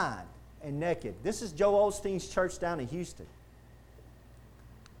blind and naked. This is Joel Osteen's church down in Houston.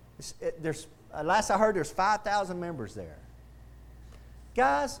 Last I heard, there's 5,000 members there.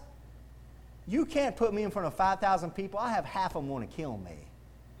 Guys, you can't put me in front of 5,000 people. I have half of them want to kill me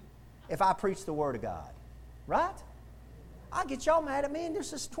if I preach the Word of God. Right? I'll get y'all mad at me, and there's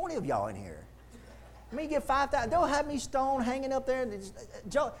just 20 of y'all in here. Me get 5,000. They'll have me stoned, hanging up there.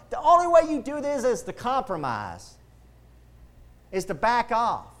 The only way you do this is to compromise, is to back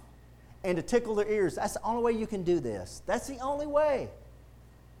off and to tickle their ears. That's the only way you can do this. That's the only way.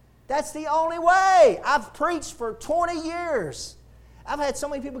 That's the only way. I've preached for 20 years. I've had so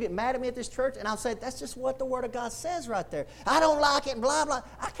many people get mad at me at this church, and I'll say, that's just what the Word of God says right there. I don't like it, and blah, blah.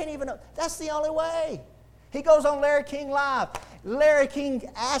 I can't even know. That's the only way. He goes on Larry King Live. Larry King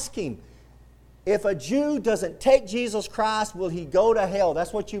asked him, if a Jew doesn't take Jesus Christ, will he go to hell?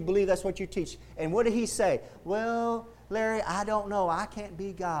 That's what you believe, that's what you teach. And what did he say? Well, Larry, I don't know. I can't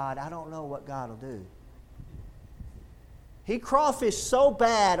be God. I don't know what God will do. He crawfished so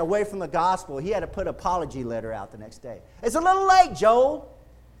bad away from the gospel, he had to put an apology letter out the next day. It's a little late, Joel.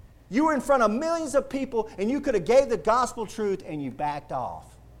 You were in front of millions of people, and you could have gave the gospel truth, and you backed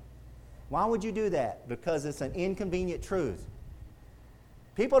off. Why would you do that? Because it's an inconvenient truth.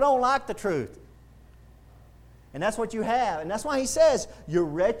 People don't like the truth. And that's what you have. And that's why he says, you're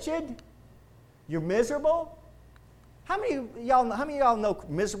wretched, you're miserable. How many of y'all know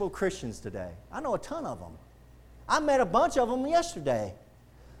miserable Christians today? I know a ton of them. I met a bunch of them yesterday.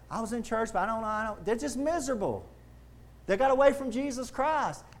 I was in church, but I don't know. They're just miserable. They got away from Jesus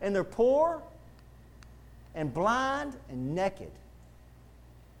Christ. And they're poor and blind and naked.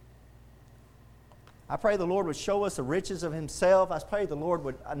 I pray the Lord would show us the riches of Himself. I pray the Lord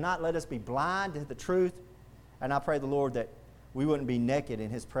would not let us be blind to the truth. And I pray the Lord that we wouldn't be naked in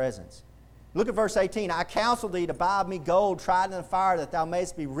His presence. Look at verse 18. I counsel thee to buy of me gold tried in the fire, that thou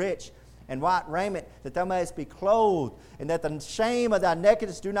mayest be rich, and white raiment, that thou mayest be clothed, and that the shame of thy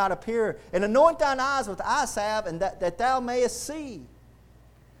nakedness do not appear. And anoint thine eyes with eye salve, and that thou mayest see.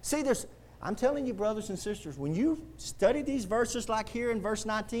 See, I'm telling you, brothers and sisters, when you study these verses like here in verse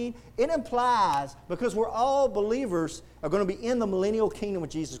 19, it implies, because we're all believers, are going to be in the millennial kingdom with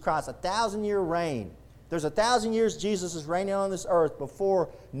Jesus Christ, 1,000-year reign. There's 1,000 years Jesus is reigning on this earth before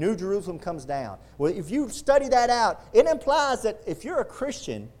New Jerusalem comes down. Well, if you study that out, it implies that if you're a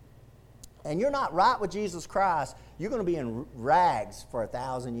Christian and you're not right with Jesus Christ, you're going to be in rags for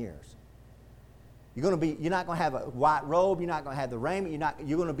 1,000 years. You're not going to have a white robe. You're not going to have the raiment.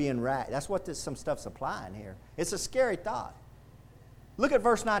 You're going to be in rags. That's what some stuff's applying here. It's a scary thought. Look at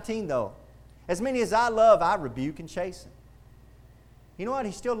verse 19, though. As many as I love, I rebuke and chasten. You know what?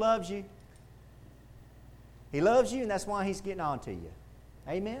 He still loves you. He loves you, and that's why He's getting on to you.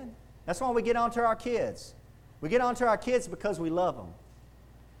 Amen? That's why we get on to our kids. We get on to our kids because we love them.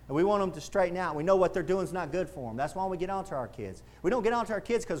 And we want them to straighten out. We know what they're doing is not good for them. That's why we get on to our kids. We don't get on to our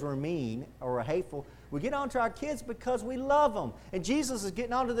kids because we're mean or we're hateful. We get on to our kids because we love them. And Jesus is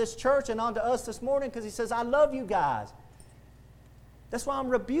getting on to this church and on to us this morning because He says, I love you guys. That's why I'm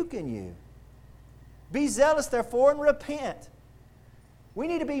rebuking you. Be zealous, therefore, and repent. We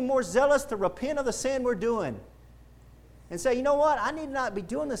need to be more zealous to repent of the sin we're doing. And say, you know what? I need to not be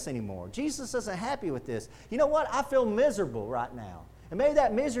doing this anymore. Jesus isn't happy with this. You know what? I feel miserable right now. And maybe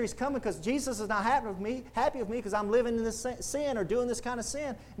that misery is coming because Jesus is not happy with me because I'm living in this sin or doing this kind of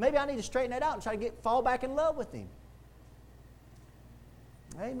sin. Maybe I need to straighten that out and try to fall back in love with Him.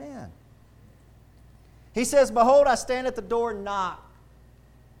 Amen. He says, behold, I stand at the door and knock.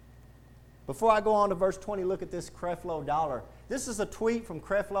 Before I go on to verse 20, look at this Creflo Dollar. This is a tweet from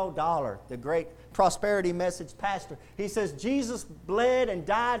Creflo Dollar, the great prosperity message pastor. He says, Jesus bled and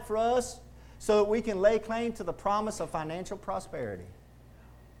died for us so that we can lay claim to the promise of financial prosperity.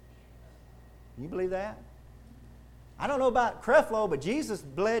 You believe that? I don't know about Creflo, but Jesus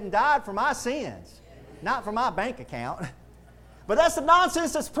bled and died for my sins, not for my bank account. But that's the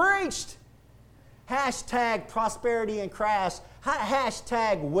nonsense that's preached. Hashtag prosperity and crash.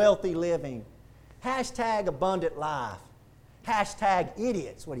 Hashtag wealthy living. Hashtag abundant life. Hashtag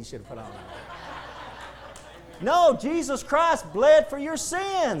idiots, what he should have put on. No, Jesus Christ bled for your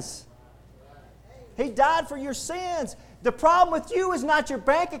sins. He died for your sins. The problem with you is not your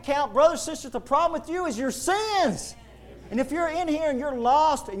bank account, brothers and sisters. The problem with you is your sins. And if you're in here and you're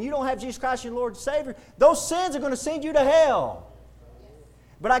lost and you don't have Jesus Christ your Lord and Savior, those sins are going to send you to hell.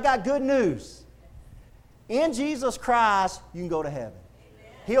 But I got good news. In Jesus Christ, you can go to heaven.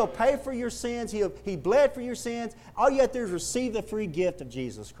 He'll pay for your sins. He bled for your sins. All you have to do is receive the free gift of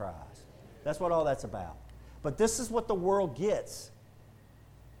Jesus Christ. That's what all that's about. But this is what the world gets.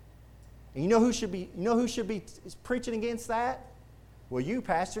 And you know who should be preaching against that? Well, you,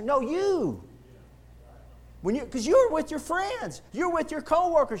 pastor. No, you. Because you're with your friends, you're with your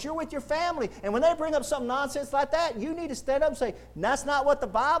coworkers, you're with your family, and when they bring up some nonsense like that, you need to stand up and say, that's not what the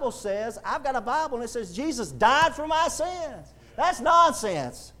Bible says. I've got a Bible and it says Jesus died for my sins. That's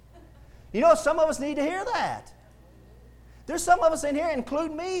nonsense. You know, some of us need to hear that. There's some of us in here,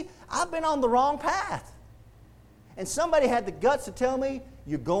 including me, I've been on the wrong path. And somebody had the guts to tell me,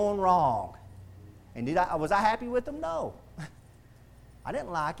 you're going wrong. And was I happy with them? No. I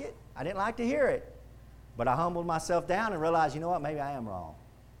didn't like it. I didn't like to hear it. But I humbled myself down and realized, you know what, maybe I am wrong.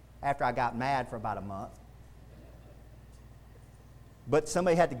 After I got mad for about a month. But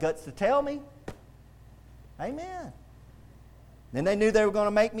somebody had the guts to tell me. Amen. Then they knew they were going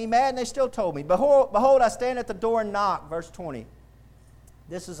to make me mad, and they still told me. Behold, I stand at the door and knock. Verse 20.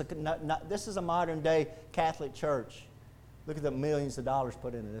 This is a modern-day Catholic church. Look at the millions of dollars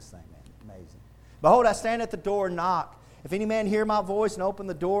put into this thing, man. Amazing. Behold, I stand at the door and knock. If any man hear my voice and open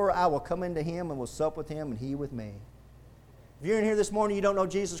the door, I will come into him and will sup with him and he with me. If you're in here this morning, you don't know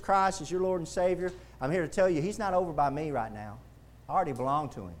Jesus Christ as your Lord and Savior, I'm here to tell you, He's not over by me right now. I already belong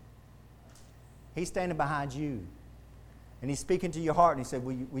to Him. He's standing behind you. And He's speaking to your heart and He said,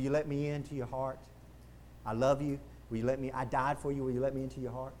 will you let me into your heart? I love you. Will you let me? I died for you. Will you let me into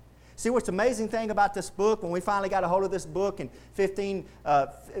your heart? See, what's the amazing thing about this book, when we finally got a hold of this book in at the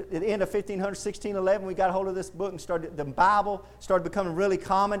end of 1500, 1611, we got a hold of this book and the Bible started becoming really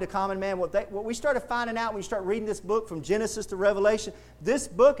common to common man. What we started finding out when you start reading this book from Genesis to Revelation, this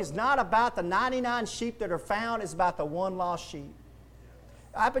book is not about the 99 sheep that are found, it's about the one lost sheep.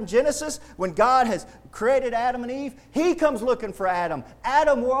 Up in Genesis, when God has created Adam and Eve, He comes looking for Adam.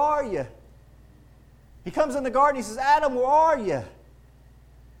 Adam, where are you? He comes in the garden, he says, Adam, where are you?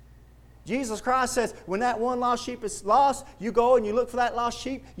 Jesus Christ says, when that one lost sheep is lost, you go and you look for that lost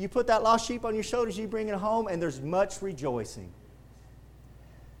sheep, you put that lost sheep on your shoulders, you bring it home, and there's much rejoicing.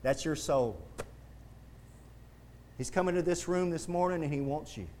 That's your soul. He's coming to this room this morning and He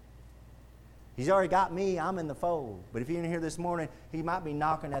wants you. He's already got me, I'm in the fold. But if you're in here this morning, He might be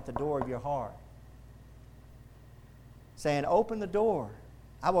knocking at the door of your heart, saying, open the door.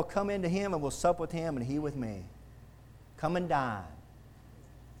 I will come into Him and will sup with Him and He with me. Come and dine.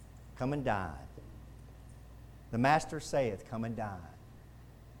 Come and dine. The Master saith, come and dine.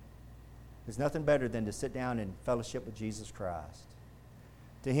 There's nothing better than to sit down in fellowship with Jesus Christ.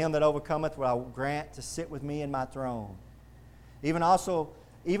 To him that overcometh will I grant to sit with me in my throne. Even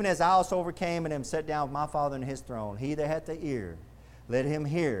as I also overcame and am set down with my Father in His throne. He that hath the ear, let him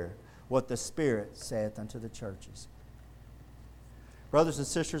hear what the Spirit saith unto the churches. Brothers and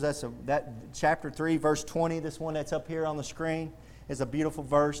sisters, that chapter 3, verse 20, this one that's up here on the screen, is a beautiful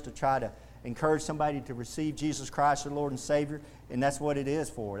verse to try to encourage somebody to receive Jesus Christ, their Lord and Savior. And that's what it is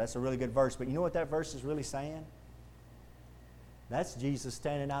for. That's a really good verse. But you know what that verse is really saying? That's Jesus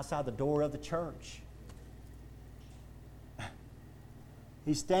standing outside the door of the church.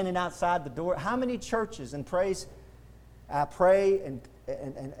 He's standing outside the door. How many churches and I pray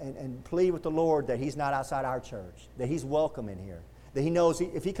and plead with the Lord that He's not outside our church, that He's welcome in here. That He knows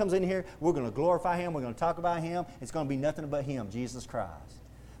if He comes in here, we're going to glorify Him, we're going to talk about Him. It's going to be nothing but Him, Jesus Christ.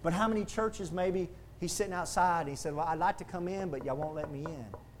 But how many churches maybe He's sitting outside and He said, well, I'd like to come in, but y'all won't let me in.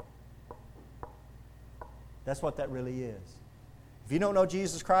 That's what that really is. If you don't know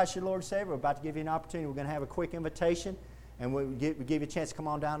Jesus Christ, your Lord and Savior, we're about to give you an opportunity. We're going to have a quick invitation, and we give you a chance to come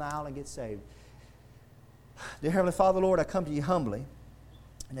on down the aisle and get saved. Dear Heavenly Father, Lord, I come to you humbly.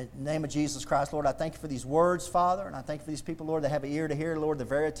 In the name of Jesus Christ, Lord, I thank you for these words, Father, and I thank you for these people, Lord, that have an ear to hear. Lord, they're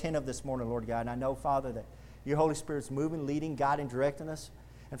very attentive this morning, Lord God. And I know, Father, that your Holy Spirit's moving, leading, guiding, directing us.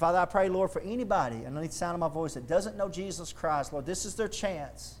 And Father, I pray, Lord, for anybody underneath the sound of my voice that doesn't know Jesus Christ, Lord, this is their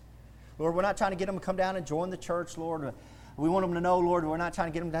chance. Lord, we're not trying to get them to come down and join the church, Lord. We want them to know, Lord, we're not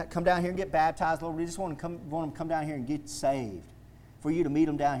trying to get them to come down here and get baptized, Lord. We just want them to come down here and get saved. For you to meet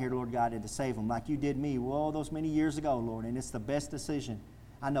them down here, Lord God, and to save them like you did me, well, those many years ago, Lord. And it's the best decision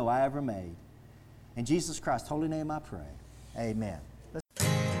I know I ever made. In Jesus Christ's holy name I pray. Amen.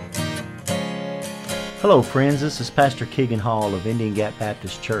 Hello, friends. This is Pastor Keegan Hall of Indian Gap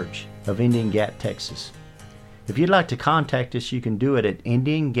Baptist Church of Indian Gap, Texas. If you'd like to contact us, you can do it at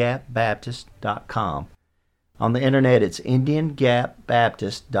IndianGapBaptist.com. On the internet, it's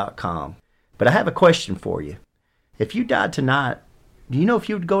IndianGapBaptist.com. But I have a question for you. If you died tonight, do you know if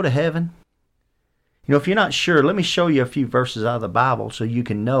you would go to heaven? You know, if you're not sure, let me show you a few verses out of the Bible so you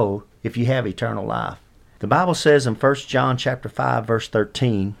can know if you have eternal life. The Bible says in 1 John chapter 5, verse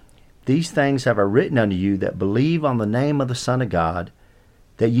 13, these things have I written unto you that believe on the name of the Son of God,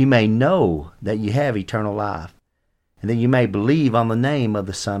 that you may know that you have eternal life, and that you may believe on the name of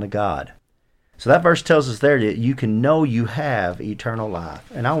the Son of God. So that verse tells us there that you can know you have eternal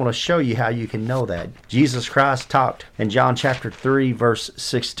life. And I want to show you how you can know that. Jesus Christ talked in John chapter 3, verse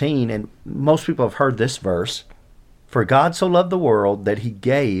 16, and most people have heard this verse. For God so loved the world that He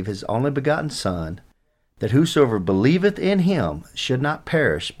gave His only begotten Son, that whosoever believeth in Him should not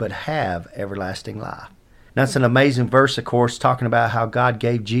perish, but have everlasting life. Now, it's an amazing verse, of course, talking about how God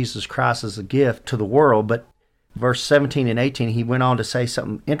gave Jesus Christ as a gift to the world, but verse 17 and 18, he went on to say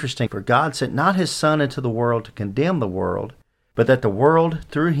something interesting. For God sent not His Son into the world to condemn the world, but that the world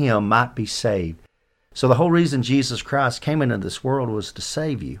through Him might be saved. So the whole reason Jesus Christ came into this world was to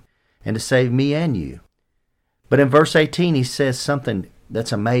save you, and to save me and you. But in verse 18, he says something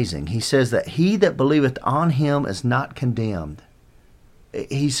that's amazing. He says that he that believeth on Him is not condemned.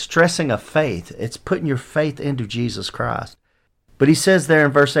 He's stressing a faith. It's putting your faith into Jesus Christ. But he says there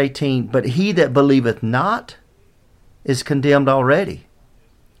in verse 18, but he that believeth not is condemned already,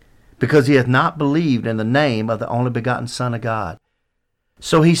 because he hath not believed in the name of the only begotten Son of God.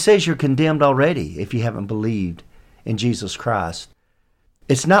 So he says you're condemned already if you haven't believed in Jesus Christ.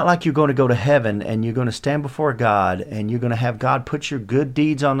 It's not like you're going to go to heaven and you're going to stand before God and you're going to have God put your good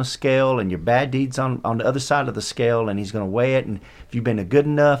deeds on the scale and your bad deeds on the other side of the scale, and He's going to weigh it, and if you've been a good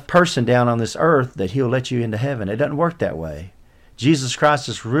enough person down on this earth that He'll let you into heaven. It doesn't work that way. Jesus Christ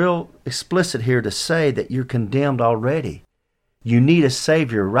is real explicit here to say that you're condemned already. You need a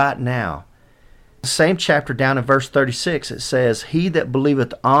Savior right now. Same chapter down in verse 36, it says, he that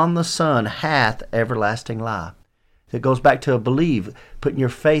believeth on the Son hath everlasting life. It goes back to a believe, putting your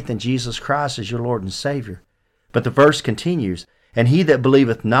faith in Jesus Christ as your Lord and Savior. But the verse continues, and he that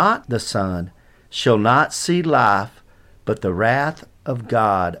believeth not the Son shall not see life, but the wrath of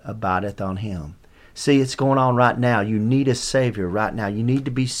God abideth on him. See, it's going on right now. You need a Savior right now. You need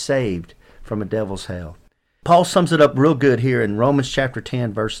to be saved from a devil's hell. Paul sums it up real good here in Romans chapter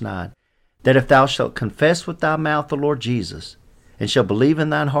 10, verse 9, that if thou shalt confess with thy mouth the Lord Jesus, and shalt believe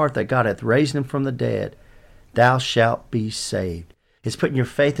in thine heart that God hath raised him from the dead, thou shalt be saved. It's putting your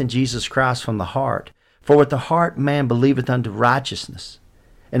faith in Jesus Christ from the heart. For with the heart man believeth unto righteousness,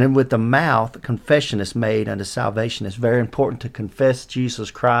 and then with the mouth confession is made unto salvation. It's very important to confess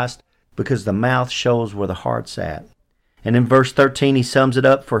Jesus Christ because the mouth shows where the heart's at. And in verse 13 he sums it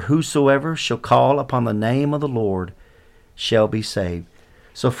up, for whosoever shall call upon the name of the Lord shall be saved.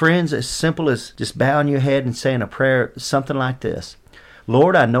 So friends, as simple as just bowing your head and saying a prayer, something like this.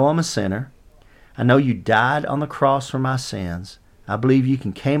 Lord, I know I'm a sinner. I know you died on the cross for my sins. I believe you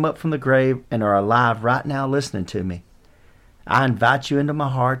came up from the grave and are alive right now listening to me. I invite you into my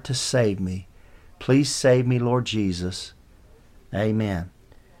heart to save me. Please save me, Lord Jesus. Amen.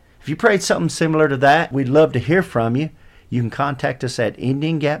 If you prayed something similar to that, we'd love to hear from you. You can contact us at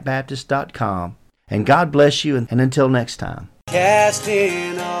IndianGapBaptist.com. And God bless you, and until next time.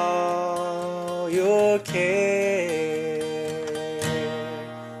 Casting all your care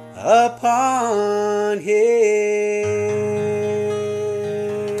upon Him.